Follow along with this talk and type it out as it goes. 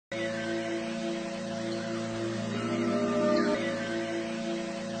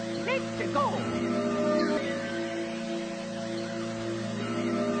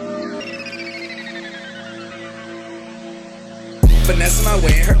Finessing my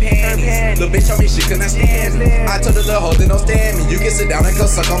way in her panties. Little bitch told me she could not stand me. I told her little hoe that don't stand me. You can sit down and come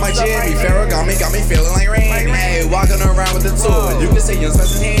suck on my jimmy. Pharaoh got me feeling like Randy. Hey, walking around with the tool. You can say young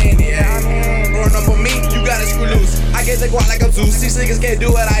Spencer's handy. Hey, run up on me, you gotta screw loose. I get the guap like I'm Zeus. These niggas can't do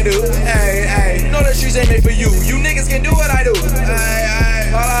what I do. Hey, know the streets ain't made for you. You niggas can do what I do.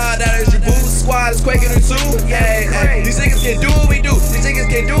 Hey, holla, that is your boo. Squad is quaking in two. Hey, these niggas can do what we do. These niggas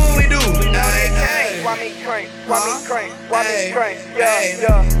can do what we do. Why me crank? Why me crank? Why me crank?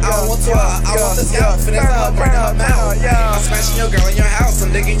 I want to I want this out. Finesse her, bring her mouth. I'm smashing your girl in your house.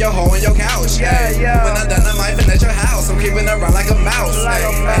 I'm digging your hole in your couch. When I'm done, I might finesse your house. I'm keeping her around like a mouse.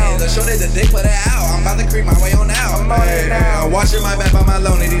 The shorty the dick, put it out. I'm about to creep my way on out. I'm washing my back by my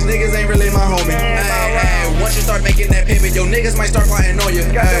lonely. These niggas ain't really my homie. Once you start making that pivot, your niggas might start fighting on you.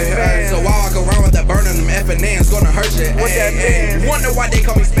 So while I go around with that burning, them F&N's gonna hurt you. Wonder why they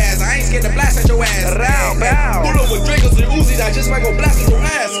call me spaz. I ain't scared to blast at your ass. Pull up with Dracos and Uzis, I just might go blast at your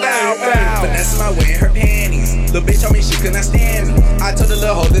ass. Finessing my way in her panties. Little bitch told me she could not stand me. I told the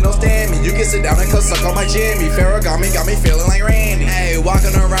little hoe that don't stand me. You can sit down and come suck on my jimmy. Pharaoh got me feeling like Randy. Hey,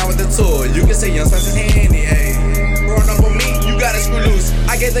 walking around with the tool. You can say young Spencer's handy. Hey, run up on me, you gotta screw loose.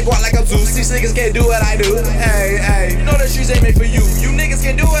 I get the guap like I'm Zeus. These niggas can't do what I do. Hey, know the streets ain't made for you. You niggas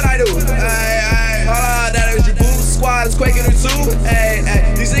can do what I do. Hey, holla, that is your boo. Squad is quaking in two. Hey,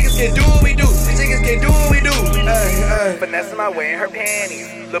 these niggas can do what we do. These niggas can do what we do. Finessing my way in her panties.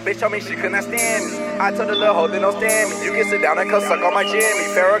 Little bitch told me she could not stand me. I told the little hoe that don't stand me. You can sit down and come suck on my jimmy.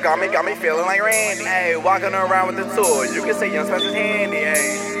 Pharaoh got me feeling like Randy. Hey, walking around with the tool. You can say young Spencer's handy.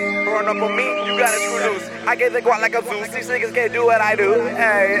 Hey, run up on me, you gotta screw loose. I get the guap like I'm Zeus. These niggas can't do what I do.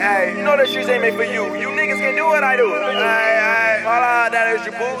 Hey, know the streets ain't made for you. You niggas can do what I do. Hey, holla, that is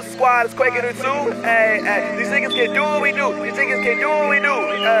your boo. Squad is quaking in two. Hey, these niggas can do what we do. These niggas can do what we do.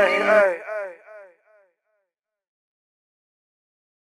 Hey.